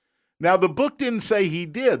 Now, the book didn't say he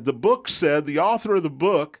did. The book said, the author of the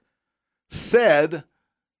book said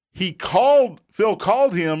Phil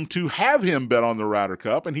called him to have him bet on the Ryder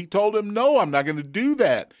Cup, and he told him, no, I'm not going to do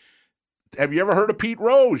that. Have you ever heard of Pete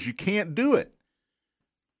Rose? You can't do it.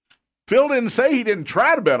 Phil didn't say he didn't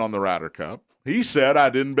try to bet on the Ryder Cup. He said, I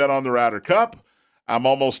didn't bet on the Ryder Cup. I'm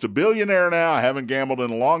almost a billionaire now. I haven't gambled in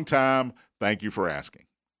a long time. Thank you for asking.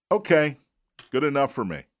 Okay, good enough for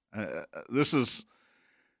me. This is...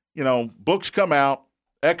 books come out,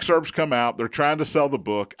 excerpts come out. They're trying to sell the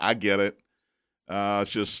book. I get it.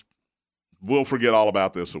 It's just we'll forget all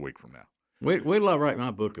about this a week from now. Wait till I write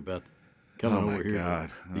my book about coming over here.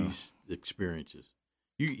 These experiences.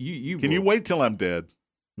 You can you wait till I'm dead?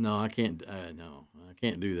 No, I can't. No, I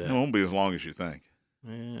can't do that. It won't be as long as you think.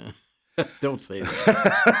 Yeah. Don't say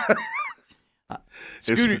that.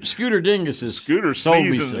 Scooter Dingus is Scooter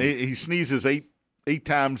sneezes. He sneezes eight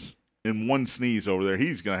times in one sneeze over there.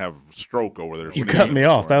 He's going to have a stroke over there. You cut me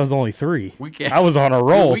off. That was only 3. I was on a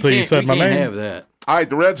roll till you said my name. We can't have that. All right,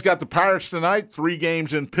 the Reds got the Pirates tonight. 3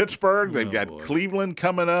 games in Pittsburgh. They've got Cleveland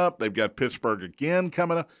coming up. They've got Pittsburgh again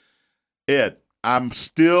coming up. Ed, I'm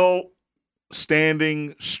still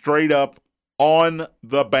standing straight up on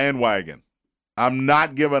the bandwagon. I'm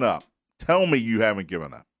not giving up. Tell me you haven't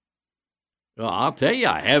given up. Well, I'll tell you,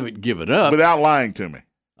 I haven't given up. Without lying to me.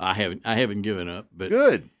 I haven't given up. But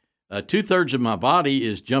good. 2/3 of my body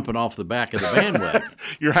is jumping off the back of the bandwagon.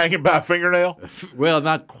 You're hanging by a fingernail? Well,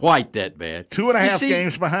 not quite that bad. 2.5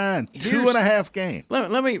 games behind. 2.5 games.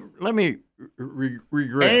 Let me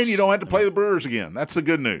regress. And you don't have to play the Brewers again. That's the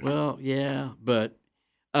good news. Well, yeah, but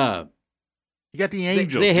you got the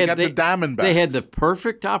Angels. You got the Diamondbacks. They had the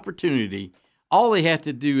perfect opportunity. All they have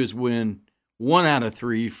to do is win 1 out of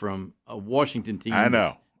 3 from a Washington team. I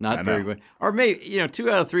know. Not very good. Or maybe 2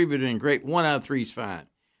 out of 3 would have been great. 1 out of 3 is fine.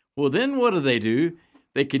 Well, then what do?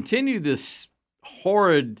 They continue this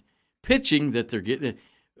horrid pitching that they're getting.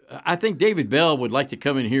 I think David Bell would like to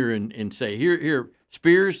come in here and say, here,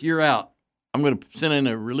 Spears, you're out. I'm going to send in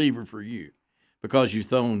a reliever for you because you've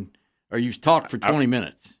talked for 20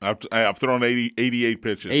 minutes. I've thrown 88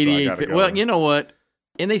 pitches. 88 so well, you know what?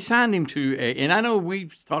 And they signed him to and I know we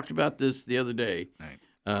talked about this the other day.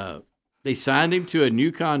 They signed him to a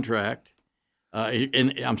new contract.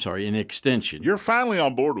 An extension. You're finally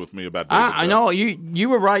on board with me about David I know you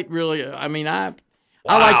were right. Really, I mean, I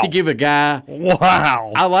Wow. like to give a guy.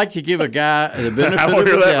 Wow. I like to give a guy the benefit I of don't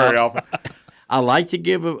the hear that doubt. very often. I like to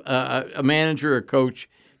give a manager, a coach,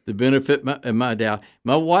 the benefit of my doubt.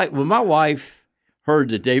 When my wife heard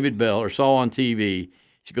that David Bell or saw on TV,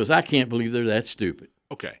 she goes, "I can't believe they're that stupid."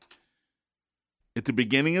 Okay. At the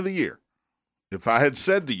beginning of the year, if I had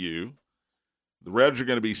said to you, the Reds are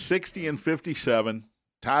going to be 60 and 57,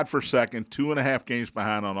 tied for second, 2.5 games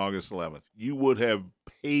behind on August 11th, you would have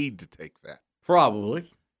paid to take that. Probably.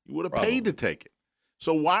 You would have paid to take it.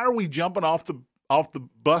 So why are we jumping off the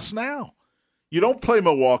bus now? You don't play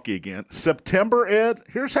Milwaukee again. September, Ed,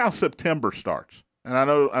 here's how September starts. And I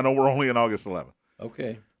know we're only in August 11th.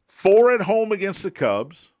 Okay. 4 at home against the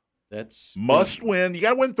Cubs. That's Must win. You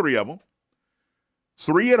got to win 3 of them.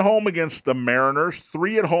 3 at home against the Mariners.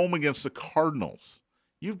 3 at home against the Cardinals.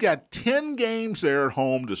 You've got 10 games there at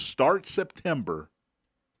home to start September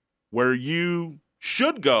where you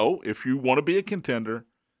should go, if you want to be a contender,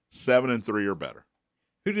 7-3 or better.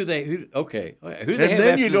 Who do they? Who do they And have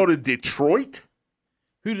then you after go to Detroit.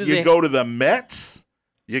 Who do You they go to the Mets.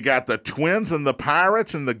 You got the Twins and the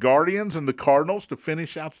Pirates and the Guardians and the Cardinals to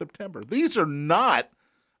finish out September. These are not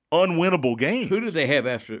unwinnable games. Who do they have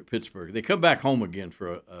after Pittsburgh? They come back home again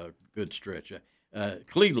for a good stretch.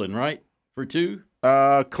 Cleveland, right, for 2.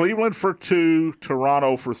 Cleveland for 2,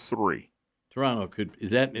 Toronto for 3. Toronto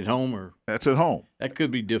is that at home or That's at home. that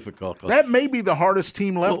could be difficult. That may be the hardest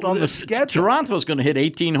team left on the schedule. Toronto's going to hit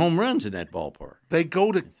 18 home runs in that ballpark. They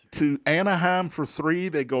go to Anaheim for 3.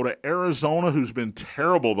 They go to Arizona, who's been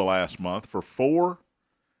terrible the last month, for 4.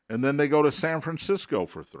 And then they go to San Francisco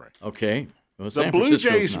for 3. Okay. Well, The San Blue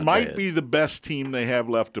Francisco's Jays not might bad. be the best team they have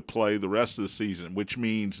left to play the rest of the season, which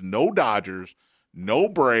means no Dodgers, no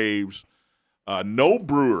Braves, no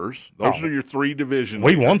Brewers. Those are your 3 division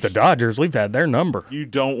We leaders. want the Dodgers. We've had their number. You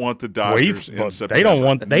don't want the Dodgers in But September. they don't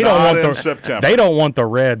want September. They don't want the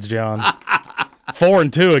Reds, John.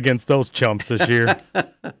 4-2 against those chumps this year.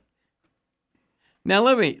 Now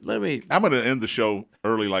let me. I'm going to end the show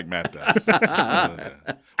early like Matt does.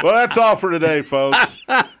 Well, that's all for today, folks.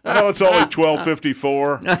 I know it's only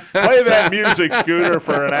 12:54. Play that music, Scooter,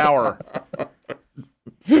 for an hour.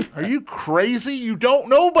 Are you crazy?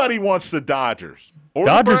 Nobody wants the Dodgers. Or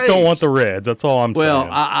Dodgers the don't Braves. want the Reds. That's all I'm Well,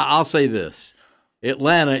 saying. I'll say this: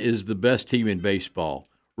 Atlanta is the best team in baseball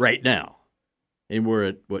right now, and we're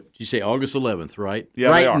at what you say, August 11th, right? Yeah,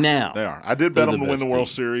 right they are. now. They are. I did bet They're them the to win the best World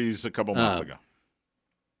team. Series a couple months ago.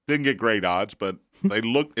 Didn't get great odds, but they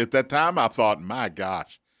looked at that time. I thought, my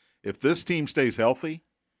gosh, if this team stays healthy,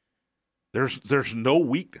 there's no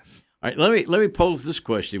weakness. All right, let me pose this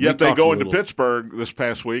question. Yet We they talked go a into little- Pittsburgh this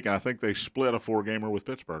past week, and I think they split a 4-gamer with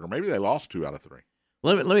Pittsburgh, or maybe they lost 2 out of 3.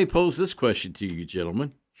 Let me pose this question to you,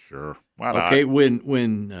 gentlemen. Sure, why not? Okay,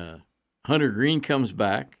 when Hunter Green comes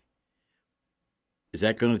back, is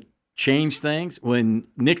that going to change things? When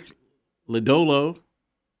Nick Lodolo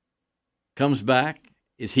comes back,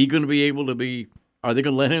 is he going to be able to be? Are they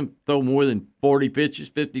going to let him throw more than 40 pitches,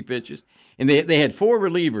 50 pitches? And they had 4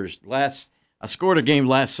 relievers last. I scored a game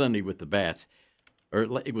last Sunday with the Bats, or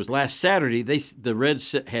it was last Saturday. The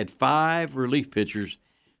Reds had 5 relief pitchers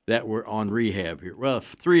that were on rehab here. Well,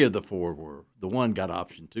 3 of the 4 were. The one got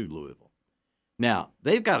option to Louisville. Now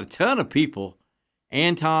they've got a ton of people.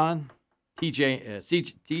 Anton,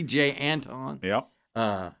 TJ Anton. Yeah.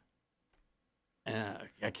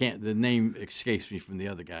 I can't. The name escapes me from the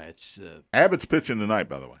other guy. It's Abbott's pitching tonight,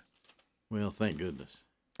 by the way. well, thank goodness.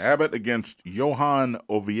 Abbott against Johan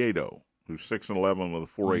Oviedo, who's 6-11 with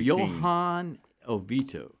a 4.18. Johan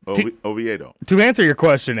Oviedo. Oviedo. To answer your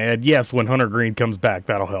question, Ed, yes, when Hunter Green comes back,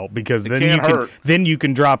 that'll help because then you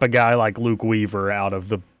can drop a guy like Luke Weaver out of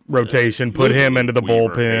the rotation, put him into the Weaver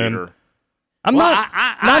bullpen. hater. I'm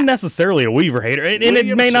not necessarily a Weaver hater, and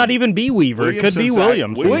it may not even be Weaver. It could be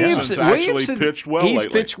Williamson. Williamson's actually pitched well He's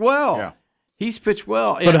lately. pitched well. Yeah. He's pitched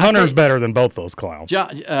well. But Hunter's better than both those clowns.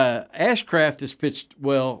 Ashcraft has pitched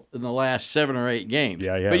well in the last 7 or 8 games.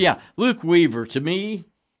 Yeah, But yeah, Luke Weaver, to me,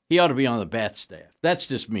 he ought to be on the bat staff. That's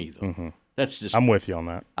just me, though. Mm-hmm. That's just. I'm with you on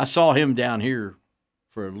that. I saw him down here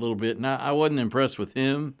for a little bit, and I wasn't impressed with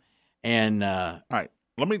him. And All right,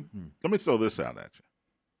 let me throw this out at you.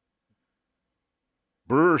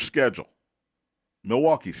 Brewers schedule,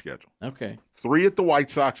 Milwaukee schedule. okay, 3 at the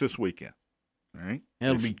White Sox this weekend. All right,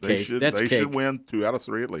 that'll be cake. That's they cake. should win 2 out of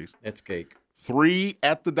 3 at least. That's cake. 3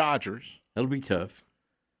 at the Dodgers. That'll be tough.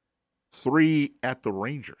 3 at the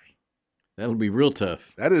Rangers. That'll be real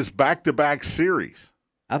tough. That is back-to-back series.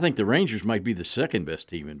 I think the Rangers might be the second best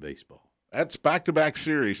team in baseball. That's back-to-back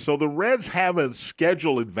series. So the Reds have a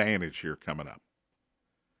schedule advantage here coming up.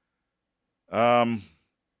 I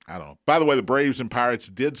don't know. By the way, the Braves and Pirates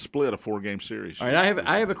did split a 4-game series. All right,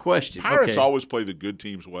 I have a question. Pirates okay. always play the good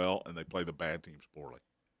teams well, and they play the bad teams poorly.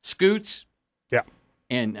 Scoots. Yeah.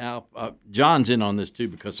 And John's in on this too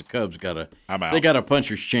because the Cubs got a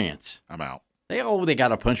puncher's chance. I'm out. They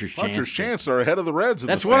got a puncher's chance. Puncher's chance. They're ahead of the Reds.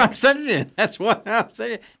 That's what I'm saying. That's what I'm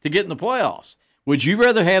saying to get in the playoffs. Would you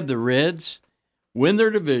rather have the Reds win their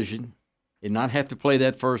division and not have to play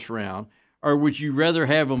that first round, or would you rather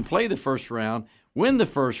have them play the first round, win the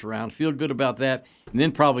first round, feel good about that, and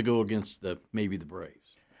then probably go against maybe the Braves?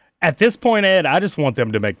 At this point, Ed, I just want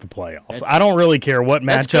them to make the playoffs. I don't really care what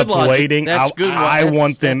matchup's waiting. I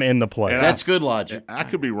want them in the playoffs. That's good logic. I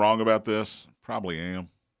could be wrong about this. Probably am.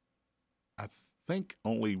 I think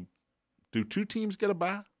do 2 teams get a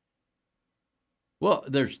bye? Well,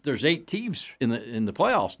 there's 8 teams in the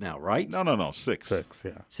playoffs now, right? No, 6. 6,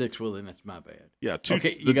 yeah. 6. Well, then that's my bad. Yeah, 2.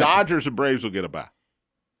 Okay, the Dodgers and Braves will get a bye.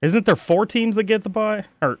 Isn't there 4 teams that get the bye?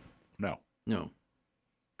 Or no.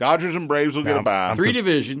 Dodgers and Braves will get a bye. 3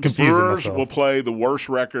 divisions. Brewers will play the worst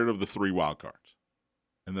record of the 3 wild cards,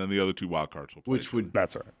 and then the other 2 wild cards will play.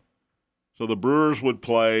 That's right. So the Brewers would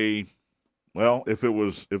play. Well, if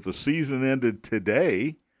the season ended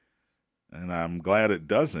today, and I'm glad it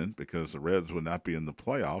doesn't because the Reds would not be in the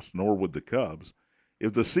playoffs, nor would the Cubs.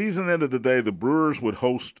 If the season ended today, the Brewers would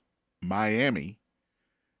host Miami,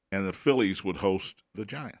 and the Phillies would host the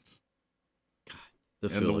Giants.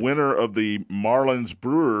 The winner of the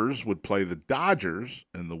Marlins-Brewers would play the Dodgers,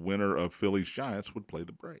 and the winner of Phillies-Giants would play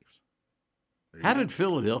the Braves. How did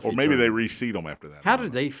Philadelphia? Or maybe they reseed them after that. How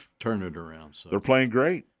did they turn it around? So they're playing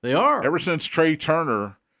great. They are. Ever since Trey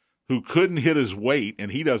Turner, who couldn't hit his weight,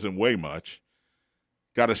 and he doesn't weigh much,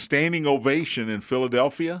 got a standing ovation in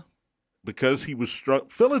Philadelphia because he was struck.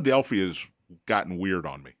 Philadelphia's gotten weird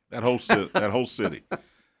on me. That whole city.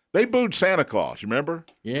 They booed Santa Claus, you remember?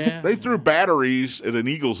 Yeah. They threw batteries at an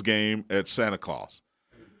Eagles game at Santa Claus.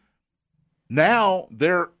 Now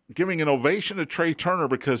they're giving an ovation to Trey Turner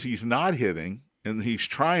because he's not hitting, and he's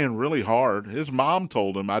trying really hard. His mom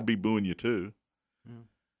told him, I'd be booing you too. Yeah.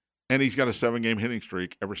 And he's got a 7-game hitting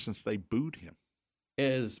streak ever since they booed him.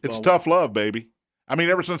 It's tough love, baby. I mean,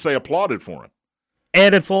 ever since they applauded for him.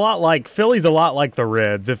 And it's Philly's a lot like the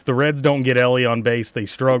Reds. If the Reds don't get Ellie on base, they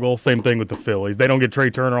struggle. Same thing with the Phillies. They don't get Trey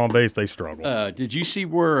Turner on base, they struggle. Did you see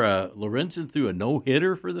where Lorenzen threw a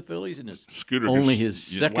no-hitter for the Phillies? And it's Scooter only his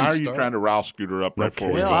second Why are start? you trying to rile Scooter up right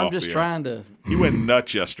before we go I'm off just the trying to. He went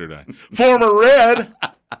nuts yesterday. Former Red.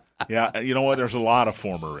 Yeah, you know what? There's a lot of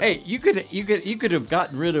former Reds. Hey, you could have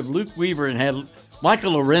gotten rid of Luke Weaver and had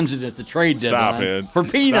Michael Lorenzen at the trade deadline for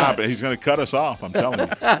peanuts. Stop it. He's going to cut us off, I'm telling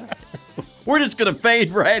you. We're just going to fade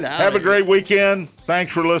right out. Have a great weekend.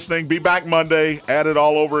 Thanks for listening. Be back Monday. At it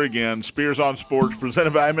all over again. Spears on Sports,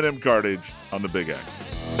 presented by M&M Cartage on the Big X.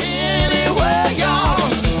 Anywhere,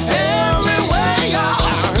 y'all.